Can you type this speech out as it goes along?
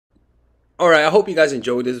All right, I hope you guys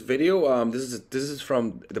enjoyed this video. This is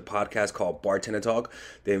from the podcast called Bartender Talk.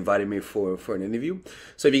 They invited me for an interview.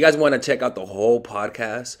 So if you guys want to check out the whole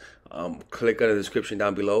podcast, click on the description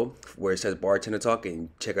down below where it says Bartender Talk and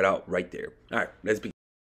check it out right there. All right, let's begin.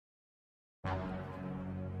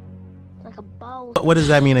 Like a bow. What does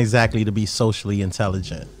that mean exactly to be socially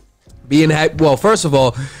intelligent? Well, first of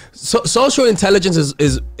all, social intelligence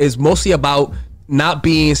is mostly about not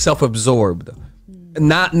being self-absorbed.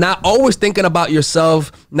 Not always thinking about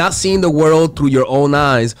yourself, not seeing the world through your own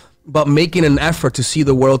eyes, but making an effort to see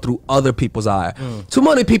the world through other people's eyes. Too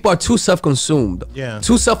many people are too self-consumed,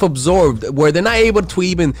 too self-absorbed, where they're not able to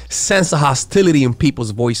even sense the hostility in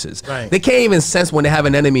people's voices. They can't even sense when they have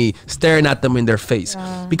an enemy staring at them in their face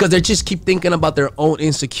because they just keep thinking about their own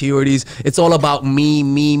insecurities. It's all about me,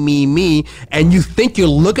 me, me, me. And you think you're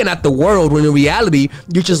looking at the world when in reality,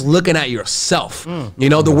 you're just looking at yourself. You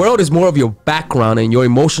know, the world is more of your background and your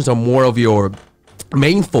emotions are more of your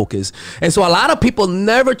main focus. And so a lot of people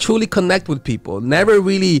never truly connect with people, never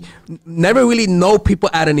really know people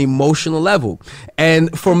at an emotional level.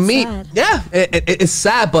 And for me, it's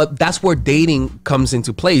sad, but that's where dating comes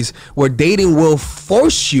into place, where dating will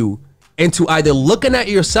force you into either looking at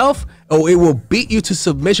yourself or it will beat you to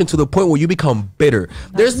submission to the point where you become bitter.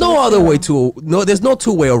 There's no other way to, there's no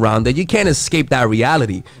two way around it. You can't escape that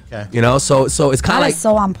reality. You know, so it's kind of like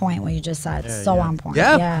so on point what you just said. On point.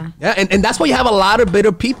 And that's why you have a lot of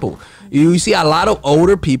bitter people. You see a lot of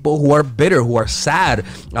older people who are bitter, who are sad.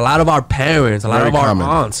 A lot of our parents, a lot of our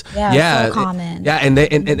aunts. So common. And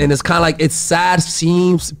it's kind of like, it's sad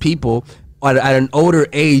seeing people at an older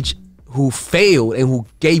age who failed and who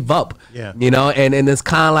gave up, you know, and it's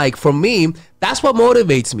kind of like, for me, that's what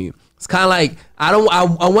motivates me. It's kind of like,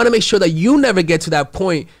 I want to make sure that you never get to that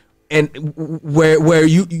point and where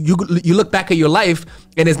you look back at your life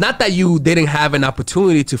and it's not that you didn't have an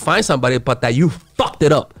opportunity to find somebody, but that you fucked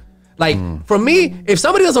it up. Like for me, if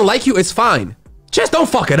somebody doesn't like you, it's fine. Just don't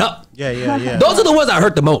fuck it up. Those are the ones that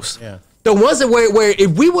hurt the most. The ones that where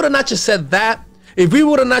if we would have not just said that, if we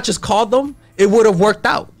would have not just called them, it would have worked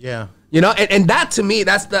out. You know, and that to me,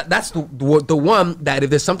 that's the one that if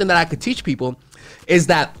there's something that I could teach people is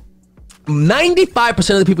that 95%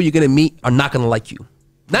 of the people you're going to meet are not going to like you.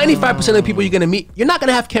 95% of the people you're going to meet, you're not going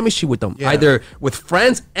to have chemistry with them, either with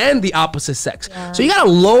friends and the opposite sex. So you got to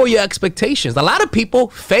lower your expectations. A lot of people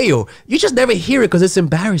fail. You just never hear it because it's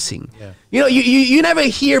embarrassing. You know, you never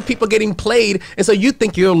hear people getting played, and so you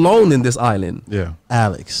think you're alone in this island.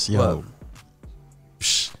 Alex, yo.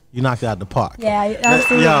 You knocked it out the park.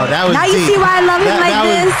 Absolutely. Yo, that was now deep. You see why I love him like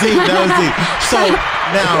this. That was deep. So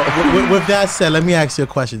now, with that said, let me ask you a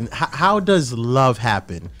question. How does love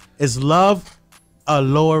happen? Is love a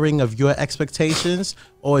lowering of your expectations,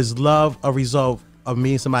 or is love a result of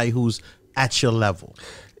meeting somebody who's at your level?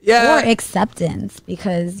 Or acceptance,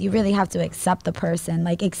 because you really have to accept the person,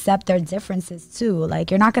 like accept their differences too.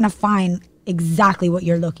 Like you're not gonna find exactly what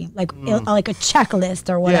you're looking like a checklist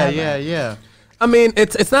or whatever. I mean,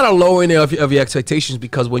 it's not a lowering of your expectations,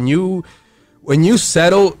 because when you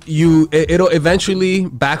settle, it'll eventually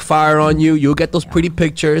backfire on you. You'll get those pretty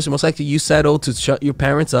pictures. Most likely you settle to shut your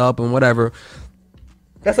parents up and whatever.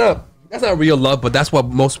 That's not real love, but that's what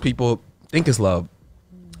most people think is love,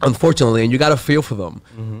 unfortunately, and you gotta feel for them.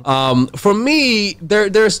 For me,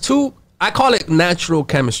 there's two, I call it natural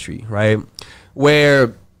chemistry, right?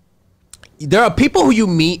 Where there are people who you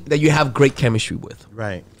meet that you have great chemistry with.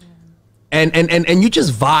 And you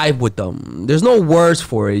just vibe with them. There's no words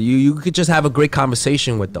for it. You could just have a great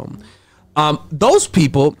conversation with them. Those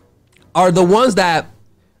people are the ones that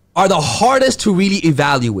are the hardest to really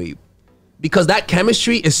evaluate, because that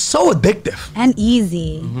chemistry is so addictive and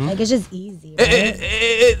easy. Like it's just easy.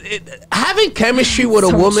 Right? Having chemistry with a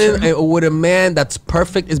woman or with a man that's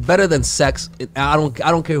perfect is better than sex. I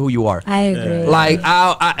don't care who you are. I agree. Like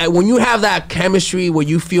when you have that chemistry where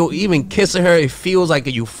you feel, even kissing her, it feels like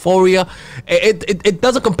a euphoria. It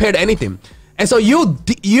doesn't compare to anything. And so you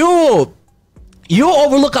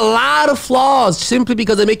overlook a lot of flaws simply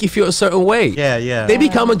because they make you feel a certain way. They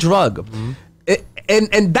become a drug.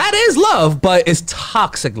 And that is love, but it's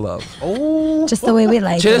toxic love. Just the way we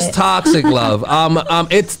like it. Just toxic love.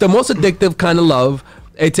 It's the most addictive kind of love.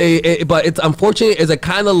 But it's unfortunately it's a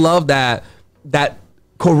kind of love that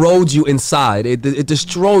corrodes you inside. It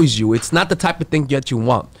destroys you. It's not the type of thing that you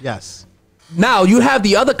want. Now you have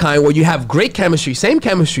the other kind where you have great chemistry, same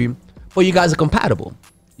chemistry, but you guys are compatible.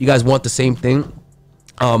 You guys want the same thing.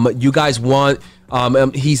 You guys want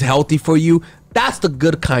he's healthy for you. That's the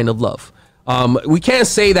good kind of love. We can't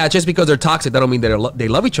say that just because they're toxic, that don't mean they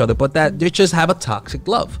love each other, but that they just have a toxic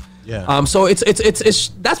love. Yeah. So it's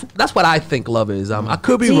that's what I think love is. I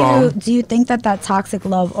could be wrong. Do you think that toxic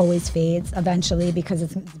love always fades eventually because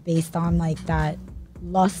it's based on like that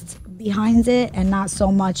lust behind it and not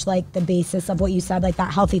so much like the basis of what you said, like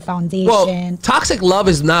that healthy foundation? Well, toxic love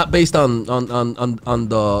is not based on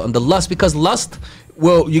the lust, because lust,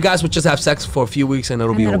 well, you guys would just have sex for a few weeks and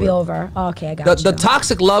it'll be over. Oh, okay, I got The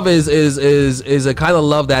toxic love is a kind of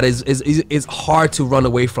love that is hard to run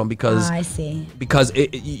away from, because I see. Because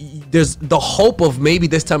there's the hope of maybe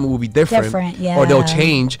this time it will be different, yeah. or they'll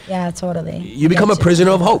change. Yeah, totally. You become a prisoner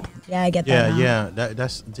of hope. Yeah, I get that. Yeah,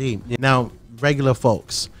 that's deep. Now, regular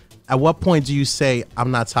folks, at what point do you say,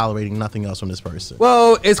 I'm not tolerating nothing else from this person?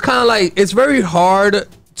 Well, it's kind of like, it's very hard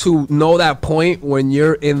to know that point when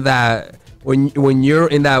you're in that, when you're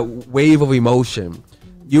in that wave of emotion.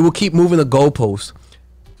 You will keep moving the goalpost.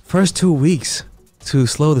 First 2 weeks to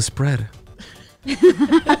slow the spread.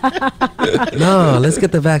 No, let's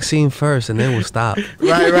get the vaccine first and then we'll stop.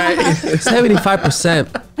 Right.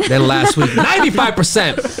 75%. Then last week,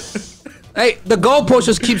 95%. Hey, the goalpost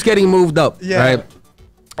just keeps getting moved up. Yeah. Right?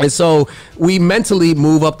 And so we mentally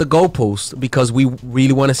move up the goalpost because we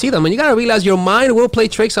really want to see them. And you got to realize your mind will play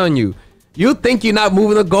tricks on you. You think you're not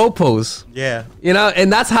moving the goalposts. Yeah. You know,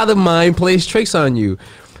 and that's how the mind plays tricks on you.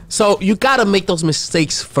 So you got to make those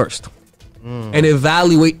mistakes first and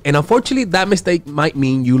evaluate. And unfortunately, that mistake might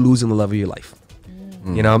mean you losing the love of your life.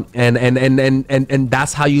 You know, and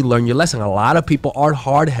that's how you learn your lesson. A lot of people are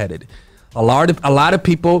hard-headed. A lot of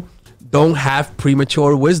people don't have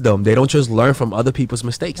premature wisdom. They don't just learn from other people's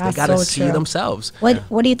mistakes. That's they gotta so see true. themselves.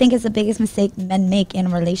 What do you think is the biggest mistake men make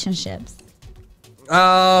in relationships?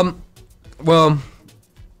 Well,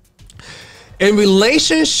 in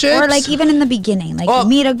relationships, Or like even in the beginning, like you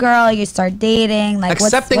meet a girl, you start dating, like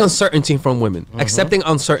accepting uncertainty from women. Accepting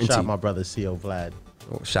uncertainty. Shout out my brother CO Vlad.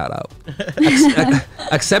 Oh, shout out.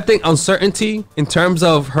 Accepting uncertainty in terms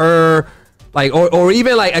of her, like, or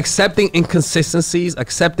even like accepting inconsistencies,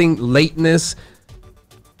 accepting lateness.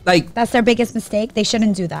 Like, that's their biggest mistake. They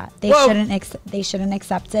shouldn't do that. They shouldn't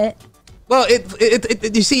accept it. Well,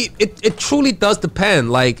 you see, it truly does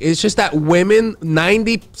depend. Like, it's just that women,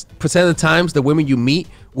 90% of the times, the women you meet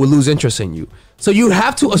will lose interest in you. So you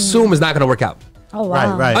have to assume it's not going to work out. Oh,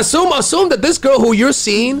 wow. Right. Assume that this girl who you're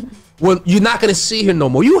seeing, you're not going to see her no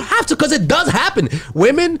more. You have to, because it does happen.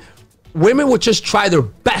 Women will just try their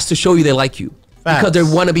best to show you they like you. Facts. Because they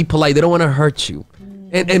want to be polite. They don't want to hurt you.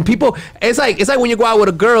 And people, it's like when you go out with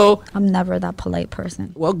a girl. I'm never that polite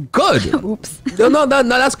person. Well, good. Oops. No,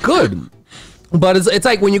 that's good. But it's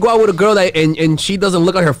like when you go out with a girl that and she doesn't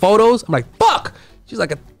look at her photos. I'm like, fuck. She's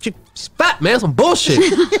like she's fat, man. Some bullshit.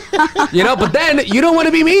 You know. But then you don't want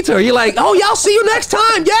to be mean to her. You're like, oh, y'all see you next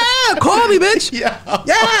time. Yeah, call me, bitch.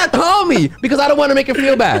 Yeah, call me, because I don't want to make her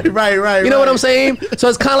feel bad. Right. You know what I'm saying? So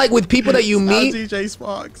it's kind of like with people that you meet. DJ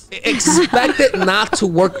Sparks. Expect it not to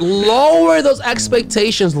work. Lower those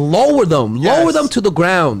expectations. Lower them. Lower them to the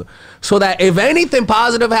ground, so that if anything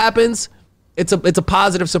positive happens, it's a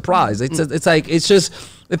positive surprise. It's like, it's just,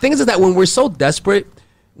 the thing is that when we're so desperate,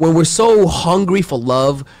 when we're so hungry for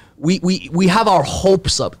love, we have our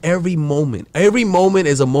hopes up every moment. Every moment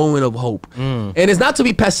is a moment of hope. And it's not to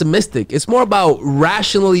be pessimistic. It's more about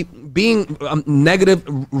rationally being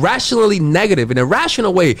rationally negative in a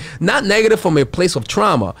rational way. Not negative from a place of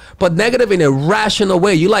trauma, but negative in a rational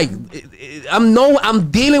way. You like,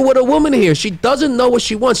 I'm dealing with a woman here. She doesn't know what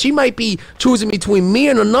she wants. She might be choosing between me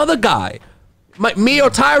and another guy. Me or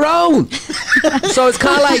Tyrone. So it's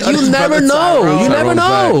kind of like, you never know. You never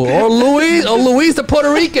know. Or Luis the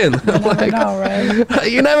Puerto Rican. You never know, right?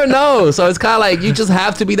 You never know. So it's kind of like, you just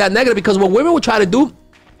have to be that negative, because what women will try to do,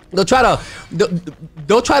 they'll try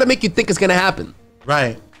to make you think it's gonna happen.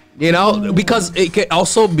 Right. You know, because it could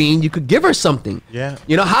also mean you could give her something. Yeah.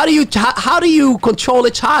 You know, how do you control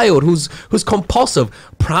a child who's compulsive?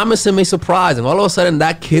 Promise him a surprise, and all of a sudden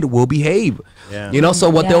that kid will behave. Yeah. You know, so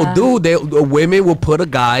what they'll do, women will put a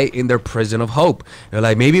guy in their prison of hope. They're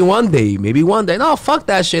like, maybe one day. No, fuck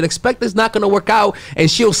that shit. Expect it's not gonna work out, and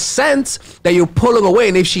she'll sense that you're pulling away.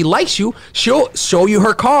 And if she likes you, she'll show you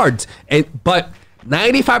her cards. But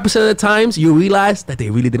 95% of the times, you realize that they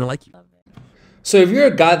really didn't like you. So if you're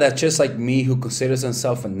a guy that's just like me, who considers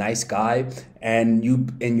himself a nice guy, and you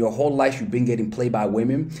in your whole life you've been getting played by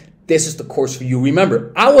women, this is the course for you.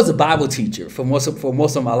 Remember, I was a Bible teacher for most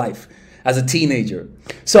of my life as a teenager.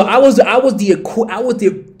 So I was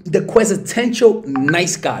the quintessential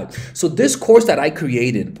nice guy. So this course that I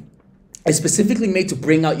created is specifically made to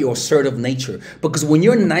bring out your assertive nature, because when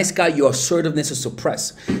you're a nice guy, your assertiveness is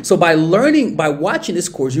suppressed. So by watching this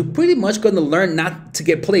course, you're pretty much going to learn not to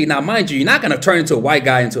get played. Now, mind you, you're not going to turn into a white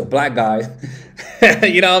guy into a black guy.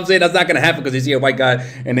 You know what I'm saying? That's not gonna happen because you see a white guy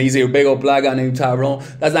and then you see a big old black guy named Tyrone.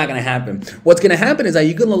 That's not gonna happen. What's gonna happen is that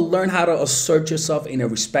you're gonna learn how to assert yourself in a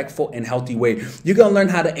respectful and healthy way. You're gonna learn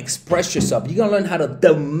how to express yourself. You're gonna learn how to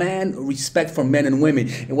demand respect from men and women.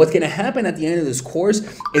 And what's gonna happen at the end of this course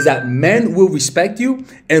is that men will respect you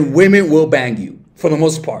and women will bang you for the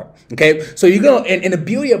most part. Okay, so you're gonna, and the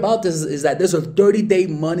beauty about this is that there's a 30-day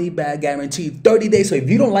money back guarantee. 30 days. So if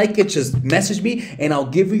you don't like it, just message me and I'll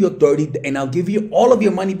give you your 30, and I'll give you all of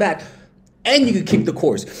your money back, and you can keep the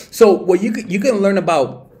course. So what you're gonna learn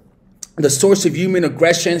about the source of human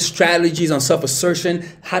aggression, strategies on self-assertion,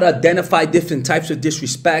 how to identify different types of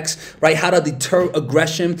disrespects, right? How to deter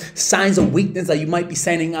aggression, signs of weakness that you might be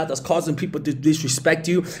sending out that's causing people to disrespect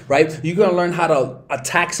you, right? You're gonna learn how to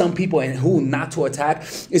attack some people and who not to attack.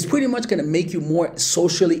 It's pretty much gonna make you more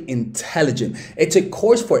socially intelligent. It's a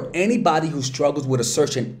course for anybody who struggles with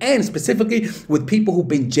assertion, and specifically with people who've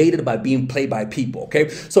been jaded by being played by people, okay?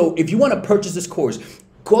 So if you wanna purchase this course,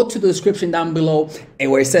 go to the description down below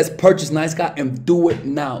and where it says purchase Nice Guy and do it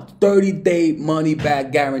now. 30-day money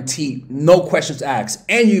back guarantee, no questions asked,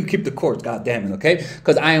 and you can keep the course, god damn it, okay?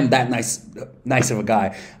 Because I am that nice of a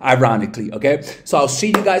guy, ironically, okay? So I'll see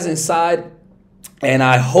you guys inside, and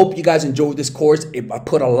I hope you guys enjoyed this course. I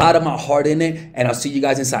put a lot of my heart in it, and I'll see you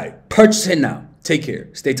guys inside. Purchase it now. Take care.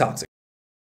 Stay toxic.